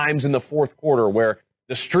 or times in the fourth quarter where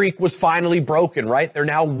the streak was finally broken, right? They're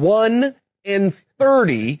now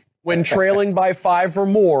 1-30 when trailing by 5 or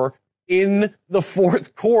more in the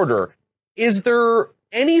fourth quarter. Is there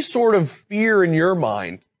any sort of fear in your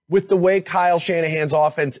mind with the way Kyle Shanahan's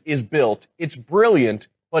offense is built? It's brilliant,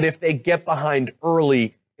 but if they get behind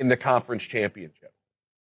early in the conference championship?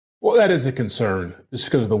 Well, that is a concern just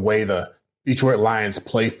because of the way the Detroit Lions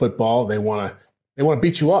play football. They want to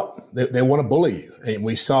beat you up. They want to bully you. And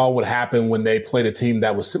we saw what happened when they played a team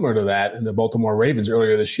that was similar to that in the Baltimore Ravens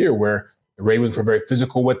earlier this year, where the Ravens were very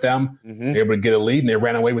physical with them. They were able to get a lead, and they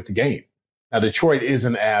ran away with the game. Now, Detroit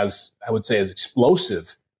isn't as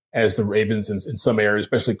explosive as the Ravens in some areas,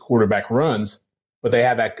 especially quarterback runs, but they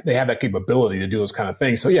have that capability to do those kind of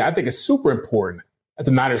things. So, yeah, I think it's super important that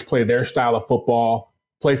the Niners play their style of football,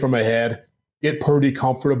 play from ahead, get Purdy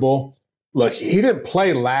comfortable. Look, he didn't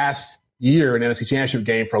play last year in the NFC Championship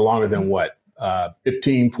game for longer than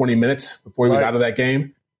 15, 20 minutes before he was out of that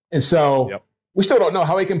game. And so we still don't know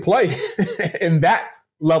how he can play in that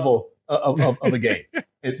level of a game.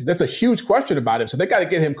 That's a huge question about him. So they got to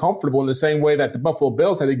get him comfortable in the same way that the Buffalo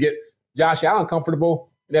Bills had to get Josh Allen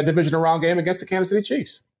comfortable in that divisional round game against the Kansas City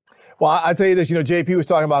Chiefs. Well, I tell you this, JP was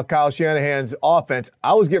talking about Kyle Shanahan's offense.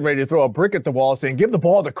 I was getting ready to throw a brick at the wall saying, give the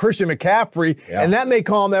ball to Christian McCaffrey, and that may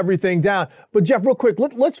calm everything down. But, Jeff, real quick,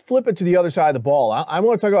 let's flip it to the other side of the ball. I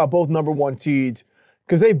want to talk about both number one seeds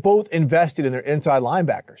because they both invested in their inside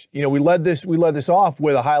linebackers. You know, we led this off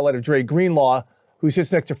with a highlight of Dre Greenlaw, who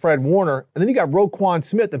sits next to Fred Warner, and then you got Roquan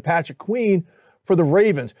Smith and Patrick Queen for the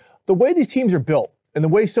Ravens. The way these teams are built and the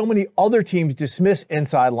way so many other teams dismiss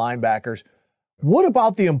inside linebackers, what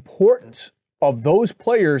about the importance of those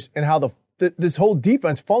players and how this whole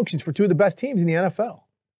defense functions for two of the best teams in the NFL?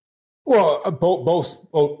 Well,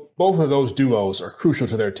 both of those duos are crucial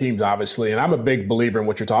to their teams, obviously. And I'm a big believer in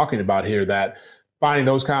what you're talking about here, that finding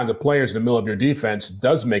those kinds of players in the middle of your defense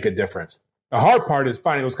does make a difference. The hard part is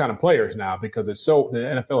finding those kind of players now, because the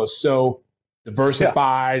NFL is so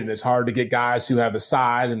diversified, and it's hard to get guys who have the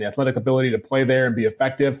size and the athletic ability to play there and be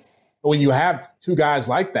effective. But when you have two guys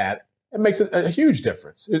like that, it makes a huge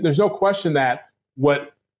difference. There's no question that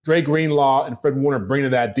what Dre Greenlaw and Fred Warner bring to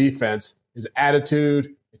that defense is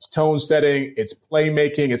attitude, it's tone setting, it's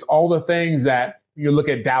playmaking, it's all the things that you look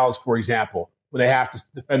at Dallas, for example, when they have to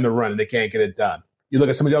defend the run and they can't get it done. You look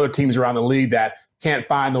at some of the other teams around the league that can't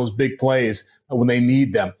find those big plays when they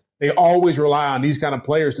need them. They always rely on these kind of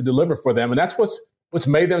players to deliver for them, and that's what's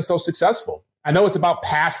made them so successful. I know it's about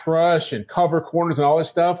pass rush and cover corners and all this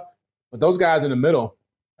stuff, but those guys in the middle,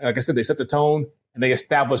 like I said, they set the tone and they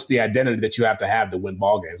establish the identity that you have to win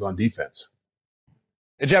ball games on defense.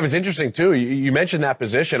 And Jeff, it's interesting, too. You mentioned that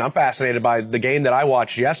position. I'm fascinated by the game that I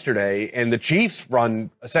watched yesterday, and the Chiefs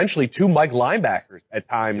run essentially two Mike linebackers at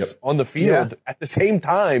times on the field at the same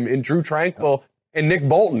time in Drew Tranquill and Nick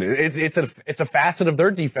Bolton. It's a facet of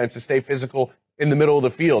their defense to stay physical in the middle of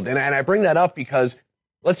the field. And I bring that up because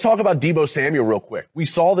let's talk about Deebo Samuel real quick. We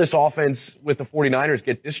saw this offense with the 49ers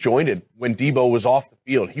get disjointed when Deebo was off the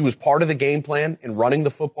field. He was part of the game plan in running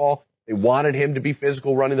the football. They wanted him to be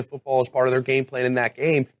physical running the football as part of their game plan in that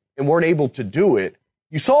game and weren't able to do it.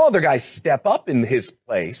 You saw other guys step up in his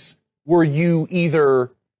place. Were you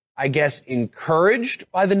either, I guess,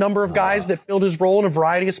 encouraged by the number of guys that filled his role in a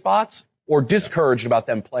variety of spots, or discouraged about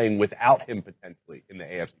them playing without him potentially in the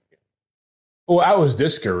AFC game? Well, I was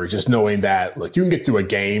discouraged just knowing that, look, you can get through a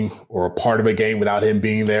game or a part of a game without him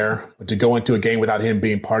being there, but to go into a game without him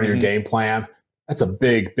being part of your game plan, that's a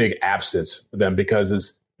big, big absence for them,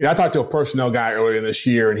 because I talked to a personnel guy earlier this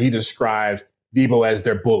year, and he described Deebo as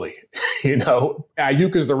their bully.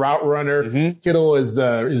 Ayuk is the route runner. Kittle is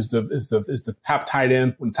the top tight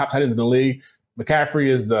end, one of the top tight ends in the league. McCaffrey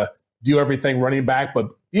is the do everything running back, but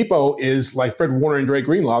Deebo is, like Fred Warner and Dre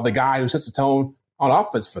Greenlaw, the guy who sets the tone on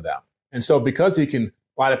offense for them. And so because he can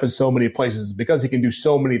line up in so many places, because he can do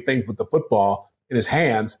so many things with the football in his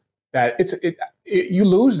hands, that you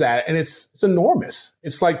lose that, and it's enormous.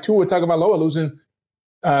 It's like Tua Tagovailoa losing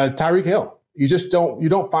Tyreek Hill. You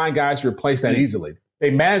don't find guys to replace that easily. They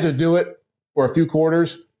managed to do it for a few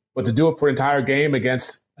quarters, but to do it for an entire game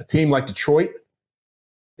against a team like Detroit,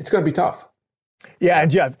 it's going to be tough. Yeah, and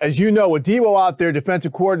Jeff, as you know, with Deebo out there,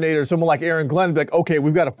 defensive coordinator, someone like Aaron Glenn, be like, okay,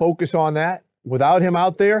 we've got to focus on that. Without him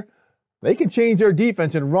out there, they can change their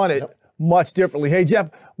defense and run it much differently. Hey, Jeff,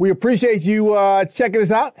 we appreciate you checking us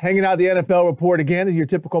out, hanging out the NFL Report again as your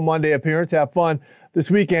typical Monday appearance. Have fun this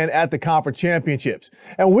weekend at the Conference Championships.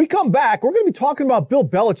 And when we come back, we're going to be talking about Bill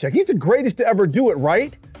Belichick. He's the greatest to ever do it,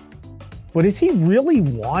 right? But is he really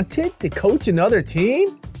wanted to coach another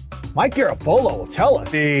team? Mike Garafolo will tell us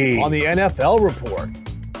on the NFL Report.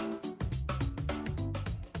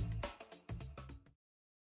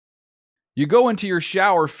 You go into your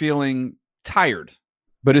shower feeling tired,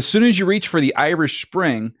 but as soon as you reach for the Irish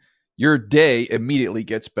Spring, your day immediately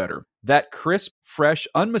gets better. That crisp, fresh,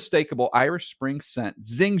 unmistakable Irish Spring scent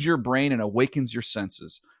zings your brain and awakens your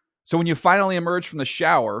senses. So when you finally emerge from the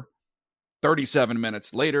shower, 37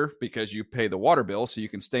 minutes later, because you pay the water bill so you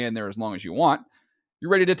can stay in there as long as you want, you're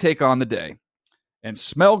ready to take on the day and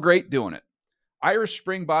smell great doing it. Irish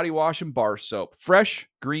Spring Body Wash and Bar Soap. Fresh,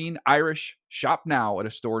 green, Irish. Shop now at a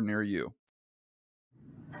store near you.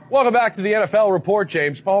 Welcome back to the NFL Report.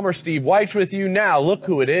 James Palmer, Steve Wyche with you. Now, look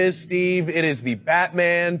who it is, Steve. It is the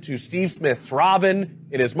Batman to Steve Smith's Robin.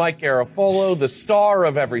 It is Mike Garafolo, the star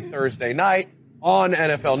of every Thursday night on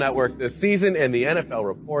NFL Network this season, and the NFL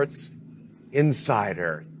Report's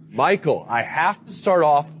insider. Michael, I have to start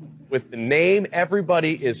off with the name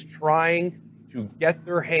everybody is trying to get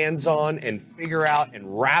their hands on and figure out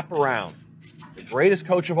and wrap around. The greatest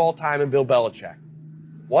coach of all time in Bill Belichick.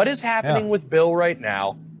 What is happening with Bill right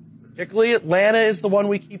now? Particularly Atlanta is the one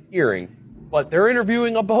we keep hearing, but they're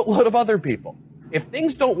interviewing a boatload of other people. If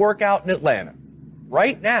things don't work out in Atlanta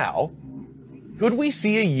right now, could we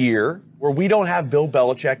see a year where we don't have Bill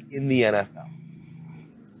Belichick in the NFL?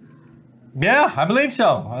 Yeah, I believe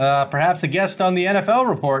so. Perhaps a guest on the NFL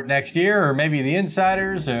Report next year, or maybe the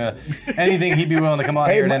Insiders, anything he'd be willing to come on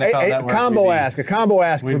here at NFL Network. A combo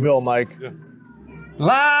ask for Bill, Mike.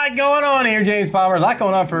 Lot going on here, James Palmer. A lot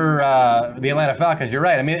going on for the Atlanta Falcons. You're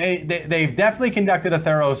right. I mean, they've definitely conducted a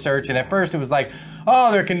thorough search, and at first it was like,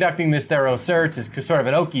 oh, they're conducting this thorough search. It's sort of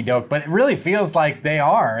an okey doke, but it really feels like they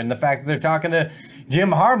are, and the fact that they're talking to Jim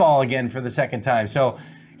Harbaugh again for the second time. So,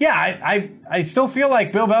 yeah, I still feel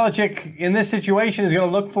like Bill Belichick in this situation is going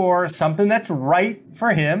to look for something that's right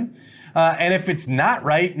for him, and if it's not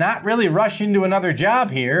right, not really rush into another job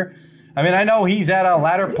here. I mean, I know he's at a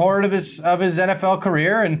latter part of his NFL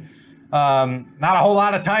career and not a whole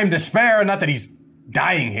lot of time to spare. Not that he's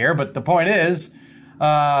dying here, but the point is,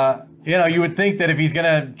 you would think that if he's going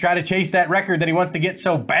to try to chase that record that he wants to get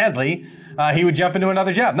so badly, he would jump into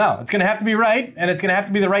another job. No, it's going to have to be right, and it's going to have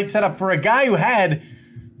to be the right setup for a guy who had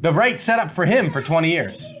the right setup for him for 20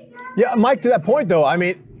 years. Yeah, Mike, to that point, though, I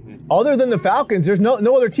mean, other than the Falcons, there's no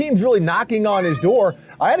other teams really knocking on his door.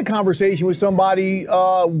 I had a conversation with somebody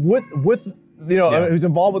who's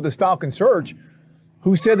involved with this Falcon search,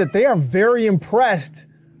 who said that they are very impressed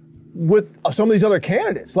with some of these other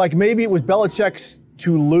candidates. Like maybe it was Belichick's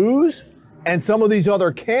to lose, and some of these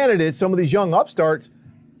other candidates, some of these young upstarts,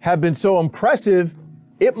 have been so impressive,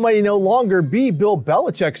 it may no longer be Bill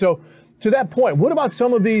Belichick. So to that point, what about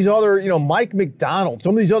some of these other, Mike Macdonald,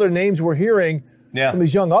 some of these other names we're hearing? Some of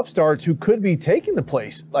these young upstarts who could be taking the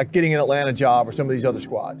place, like getting an Atlanta job or some of these other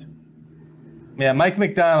squads. Yeah, Mike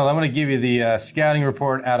Macdonald. I'm going to give you the scouting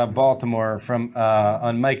report out of Baltimore from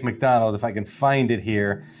on Mike Macdonald, if I can find it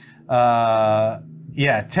here.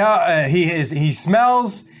 He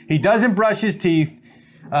smells, he doesn't brush his teeth,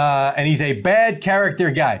 and he's a bad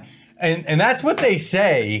character guy. And that's what they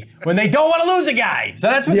say when they don't want to lose a guy. So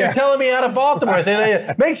that's what they're telling me out of Baltimore.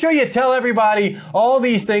 Say, make sure you tell everybody all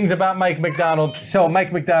these things about Mike Macdonald. So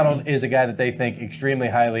Mike Macdonald is a guy that they think extremely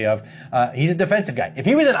highly of. He's a defensive guy. If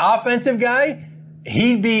he was an offensive guy,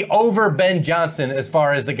 he'd be over Ben Johnson as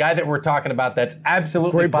far as the guy that we're talking about that's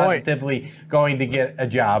absolutely positively going to get a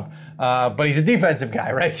job. But he's a defensive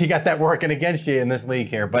guy, right? So you got that working against you in this league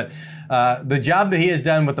here. But the job that he has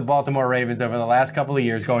done with the Baltimore Ravens over the last couple of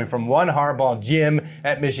years, going from one Harbaugh, Jim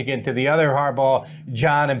at Michigan, to the other Harbaugh,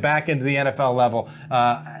 John, and back into the NFL level,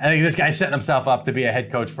 I think this guy's setting himself up to be a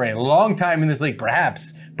head coach for a long time in this league,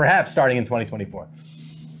 perhaps starting in 2024.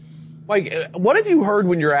 Mike, what have you heard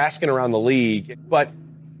when you're asking around the league? But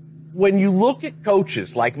when you look at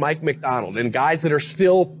coaches like Mike Macdonald and guys that are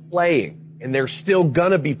still playing, and they're still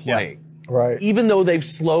going to be playing, right? Even though they've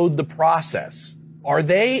slowed the process, are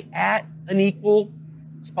they at an equal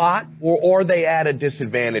spot, or are they at a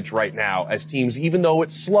disadvantage right now as teams, even though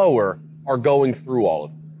it's slower, are going through all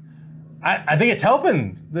of it? I think it's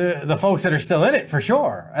helping the folks that are still in it, for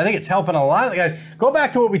sure. I think it's helping a lot of the guys. Go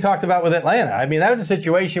back to what we talked about with Atlanta. I mean, that was a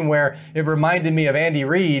situation where it reminded me of Andy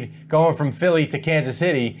Reid going from Philly to Kansas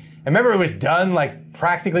City. I remember it was done like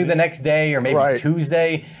practically the next day or maybe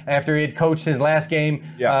Tuesday after he had coached his last game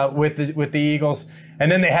with the Eagles. And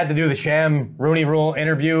then they had to do the sham Rooney Rule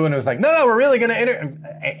interview, and it was like, no, we're really going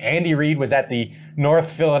to Andy Reid was at the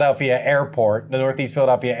Northeast Philadelphia Airport,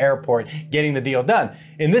 getting the deal done.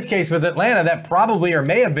 In this case with Atlanta, that probably or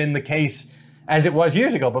may have been the case as it was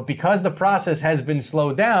years ago. But because the process has been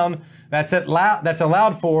slowed down, that's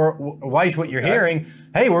allowed for, Weiss, what you're hearing,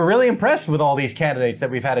 hey, we're really impressed with all these candidates that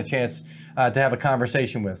we've had a chance to have a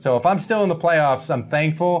conversation with. So if I'm still in the playoffs, I'm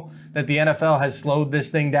thankful that the NFL has slowed this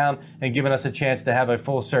thing down and given us a chance to have a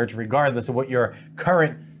full search regardless of what your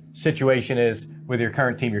current situation is with your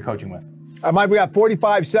current team you're coaching with. All right, Mike, we got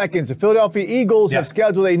 45 seconds. The Philadelphia Eagles have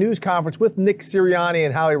scheduled a news conference with Nick Sirianni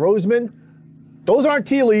and Howie Roseman. Those aren't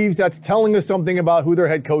tea leaves. That's telling us something about who their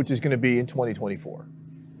head coach is going to be in 2024.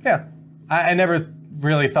 Yeah. I never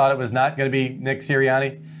really thought it was not going to be Nick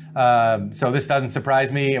Sirianni. So this doesn't surprise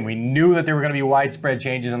me. And we knew that there were going to be widespread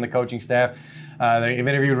changes on the coaching staff. They've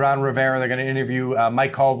interviewed Ron Rivera. They're going to interview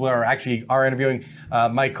Mike Caldwell, or actually are interviewing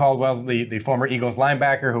Mike Caldwell, the former Eagles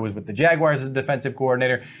linebacker who was with the Jaguars as a defensive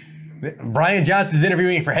coordinator. Brian Johnson's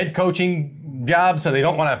interviewing for head coaching jobs, so they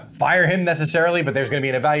don't want to fire him necessarily, but there's going to be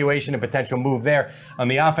an evaluation and potential move there on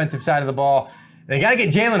the offensive side of the ball. They got to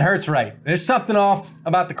get Jalen Hurts right. There's something off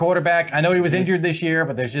about the quarterback. I know he was injured this year,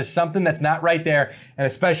 but there's just something that's not right there, and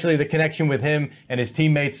especially the connection with him and his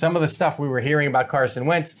teammates. Some of the stuff we were hearing about Carson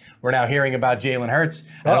Wentz, we're now hearing about Jalen Hurts.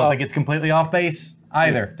 I don't think it's completely off base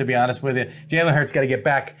either, to be honest with you. Jalen Hurts got to get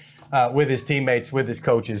back with his teammates, with his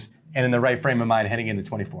coaches, and in the right frame of mind heading into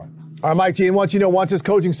 24. All right, Mike G, and once this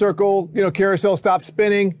coaching circle, carousel stops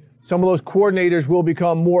spinning, some of those coordinators will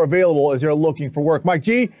become more available as they're looking for work. Mike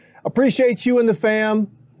G, appreciate you and the fam.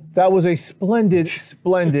 That was a splendid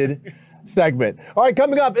segment. All right,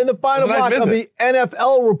 coming up in the final block of the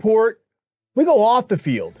NFL report, we go off the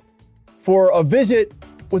field for a visit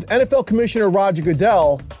with NFL Commissioner Roger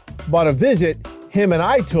Goodell about a visit him and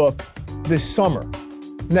I took this summer.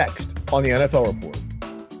 Next on the NFL Report.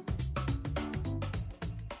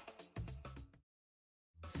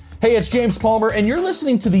 Hey, it's James Palmer, and you're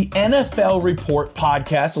listening to the NFL Report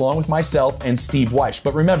podcast along with myself and Steve Wyche.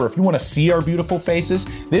 But remember, if you want to see our beautiful faces,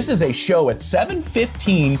 this is a show at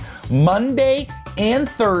 7:15 Monday and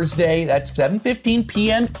Thursday. That's 7:15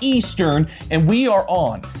 p.m. Eastern, and we are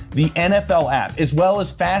on the NFL app as well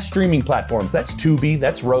as fast streaming platforms. That's Tubi,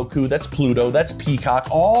 that's Roku, that's Pluto, that's Peacock,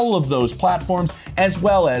 all of those platforms, as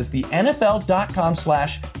well as the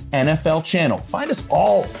NFL.com/NFL channel. Find us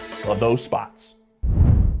all of those spots.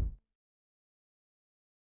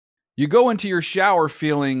 You go into your shower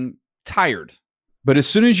feeling tired, but as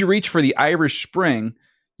soon as you reach for the Irish Spring,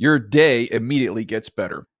 your day immediately gets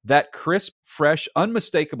better. That crisp, fresh,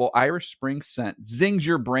 unmistakable Irish Spring scent zings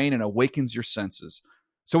your brain and awakens your senses.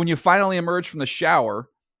 So when you finally emerge from the shower,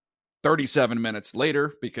 37 minutes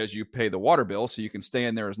later, because you pay the water bill so you can stay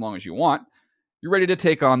in there as long as you want, you're ready to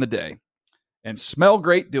take on the day and smell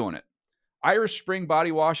great doing it. Irish Spring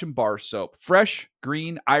Body Wash and Bar Soap. Fresh,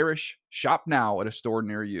 green, Irish. Shop now at a store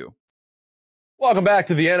near you. Welcome back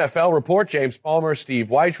to the NFL Report. James Palmer, Steve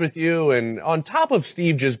Wyche with you. And on top of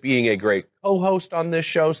Steve just being a great co-host on this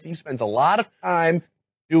show, Steve spends a lot of time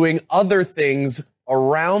doing other things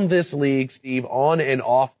around this league, Steve, on and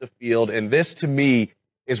off the field. And this, to me,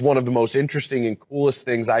 is one of the most interesting and coolest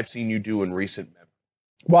things I've seen you do in recent memory.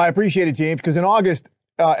 Well, I appreciate it, James, because in August,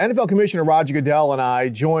 NFL Commissioner Roger Goodell and I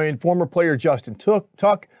joined former player Justin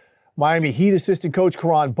Tuck, Miami Heat assistant coach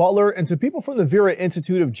Caron Butler, and some people from the Vera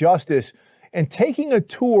Institute of Justice, and taking a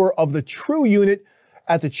tour of the True Unit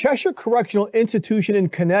at the Cheshire Correctional Institution in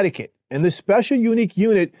Connecticut. And this special unique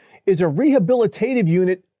unit is a rehabilitative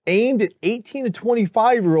unit aimed at 18 to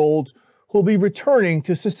 25-year-olds who will be returning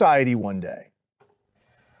to society one day.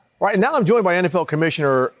 All right, and now I'm joined by NFL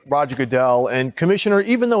Commissioner Roger Goodell. And Commissioner,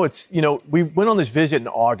 even though it's, we went on this visit in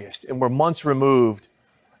August and we're months removed,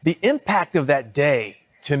 the impact of that day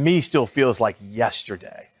to me still feels like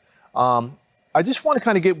yesterday. I just want to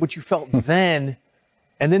kind of get what you felt then,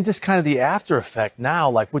 and then just kind of the after effect now,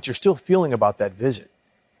 like what you're still feeling about that visit.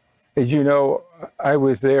 As you know, I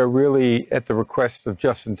was there really at the request of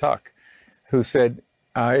Justin Tuck, who said,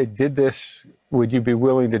 I did this. Would you be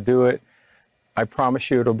willing to do it? I promise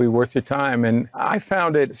you it'll be worth your time. And I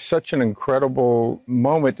found it such an incredible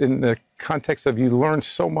moment in the context of you learn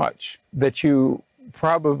so much that you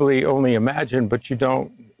probably only imagine, but you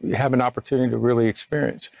don't have an opportunity to really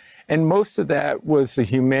experience. And most of that was the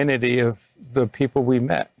humanity of the people we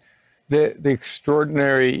met, the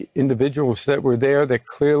extraordinary individuals that were there that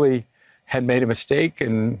clearly had made a mistake,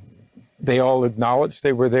 and they all acknowledged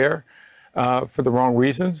they were there for the wrong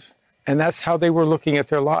reasons. And that's how they were looking at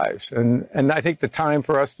their lives. And I think the time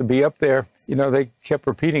for us to be up there, they kept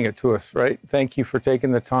repeating it to us, right? Thank you for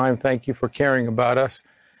taking the time. Thank you for caring about us.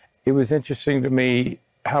 It was interesting to me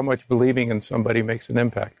how much believing in somebody makes an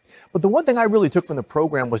impact. But the one thing I really took from the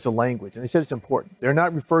program was the language. And they said it's important. They're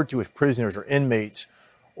not referred to as prisoners or inmates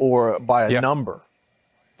or by a number.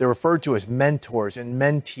 They're referred to as mentors and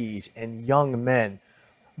mentees and young men.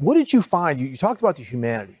 What did you find? You talked about the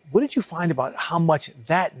humanity. What did you find about how much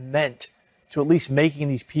that meant to at least making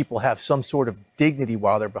these people have some sort of dignity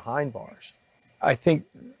while they're behind bars? I think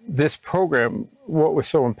this program, what was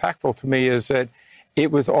so impactful to me is that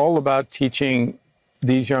it was all about teaching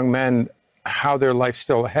these young men how their life's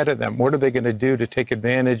still ahead of them. What are they going to do to take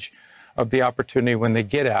advantage of the opportunity when they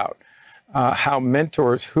get out? How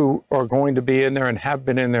mentors who are going to be in there and have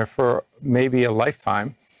been in there for maybe a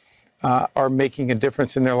lifetime are making a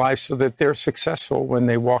difference in their lives so that they're successful when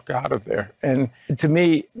they walk out of there. And to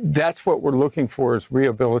me, that's what we're looking for is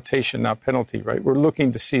rehabilitation, not penalty, right? We're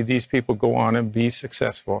looking to see these people go on and be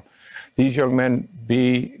successful. These young men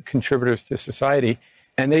be contributors to society.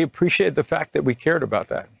 And they appreciated the fact that we cared about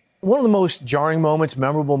that. One of the most jarring moments,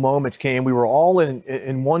 memorable moments came. We were all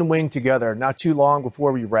in one wing together not too long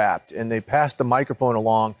before we wrapped, and they passed the microphone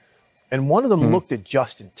along, and one of them looked at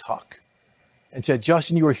Justin Tuck and said,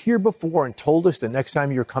 Justin, you were here before and told us the next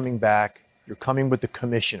time you're coming back, you're coming with the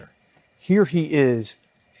commissioner. Here he is.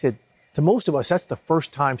 He said, to most of us, that's the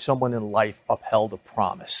first time someone in life upheld a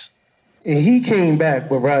promise. And he came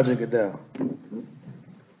back with Roger Goodell.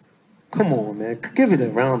 Come on, man. Give it a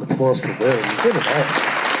round of applause for Will. Give it up.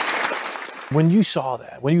 When you saw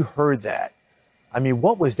that, when you heard that, I mean,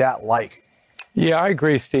 what was that like? Yeah, I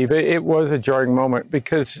agree, Steve. It was a jarring moment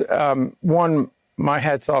because, one, my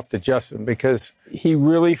hat's off to Justin because he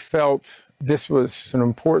really felt this was an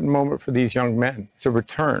important moment for these young men to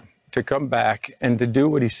return, to come back and to do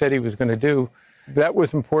what he said he was going to do. That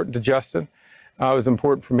was important to Justin. It was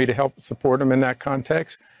important for me to help support them in that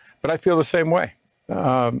context. But I feel the same way.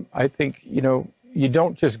 I think, you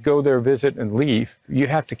don't just go there, visit, and leave. You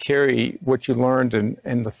have to carry what you learned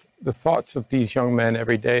and the thoughts of these young men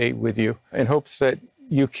every day with you in hopes that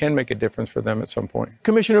you can make a difference for them at some point.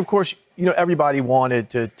 Commissioner, of course, everybody wanted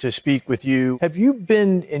to speak with you. Have you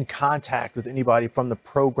been in contact with anybody from the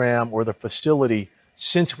program or the facility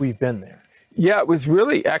since we've been there? Yeah, it was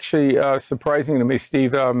really actually surprising to me,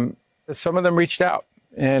 Steve. Some of them reached out,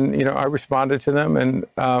 and I responded to them, and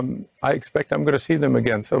I expect I'm going to see them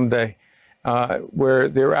again someday, where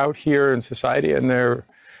they're out here in society and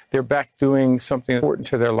they're back doing something important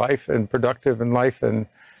to their life and productive in life, and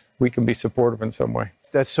we can be supportive in some way.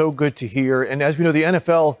 That's so good to hear. And as we know, the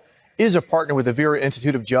NFL is a partner with the Vera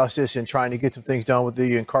Institute of Justice in trying to get some things done with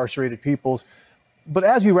the incarcerated peoples. But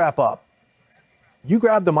as we wrap up, you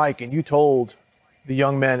grabbed the mic and you told the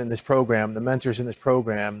young men in this program, the mentors in this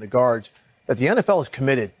program, the guards, that the NFL is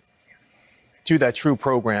committed to that true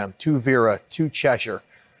program, to Vera, to Cheshire.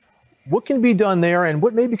 What can be done there, and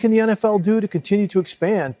what maybe can the NFL do to continue to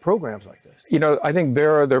expand programs like this? I think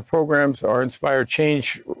Vera, their programs are inspired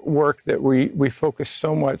change work that we focus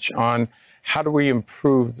so much on how do we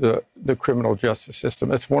improve the criminal justice system.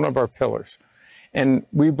 That's one of our pillars. And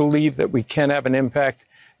we believe that we can have an impact.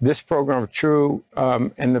 This program, True,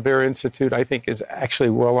 and the Vera Institute, I think, is actually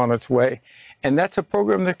well on its way. And that's a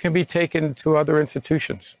program that can be taken to other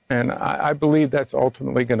institutions. And I believe that's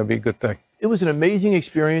ultimately going to be a good thing. It was an amazing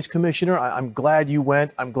experience, Commissioner. I'm glad you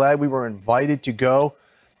went. I'm glad we were invited to go.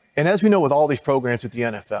 And as we know with all these programs at the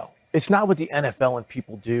NFL, it's not what the NFL and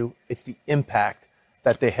people do. It's the impact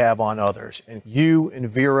that they have on others. And you and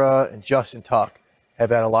Vera and Justin Tuck have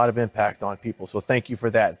had a lot of impact on people. So thank you for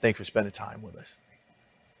that. Thanks for spending time with us.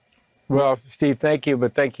 Well, Steve, thank you.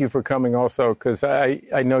 But thank you for coming also, because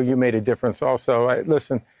I know you made a difference also.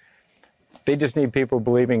 Listen, they just need people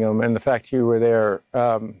believing them. And the fact you were there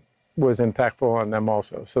was impactful on them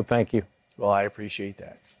also. So thank you. Well, I appreciate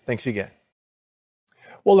that. Thanks again.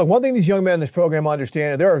 Well, look, one thing these young men in this program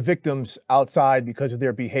understand, there are victims outside because of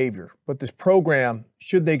their behavior. But this program,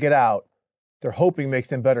 should they get out, they're hoping makes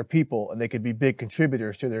them better people, and they could be big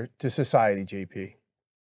contributors to society, JP.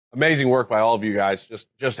 Amazing work by all of you guys.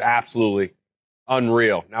 Just absolutely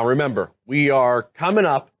unreal. Now, remember, we are coming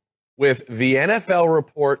up with the NFL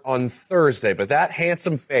report on Thursday, but that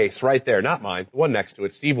handsome face right there, not mine, the one next to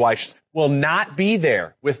it, Steve Weish, will not be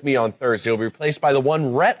there with me on Thursday. He'll be replaced by the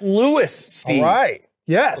one Rhett Lewis, Steve. All right.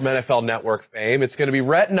 Yes. From NFL Network fame. It's going to be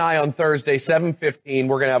Rhett and I on Thursday, 7:15.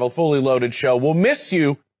 We're going to have a fully loaded show. We'll miss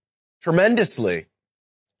you tremendously.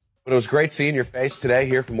 But it was great seeing your face today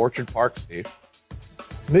here from Orchard Park, Steve.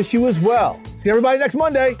 Miss you as well. See everybody next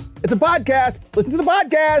Monday. It's a podcast. Listen to the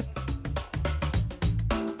podcast.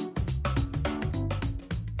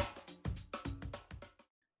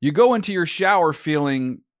 You go into your shower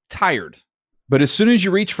feeling tired, but as soon as you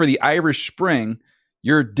reach for the Irish Spring,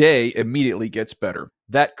 your day immediately gets better.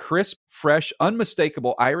 That crisp, fresh,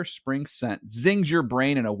 unmistakable Irish Spring scent zings your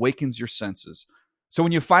brain and awakens your senses. So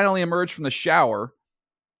when you finally emerge from the shower,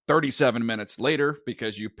 37 minutes later,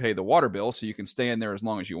 because you pay the water bill so you can stay in there as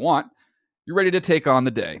long as you want, you're ready to take on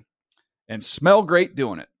the day. And smell great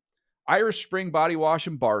doing it. Irish Spring Body Wash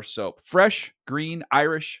and Bar Soap. Fresh, green,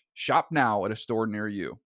 Irish. Shop now at a store near you.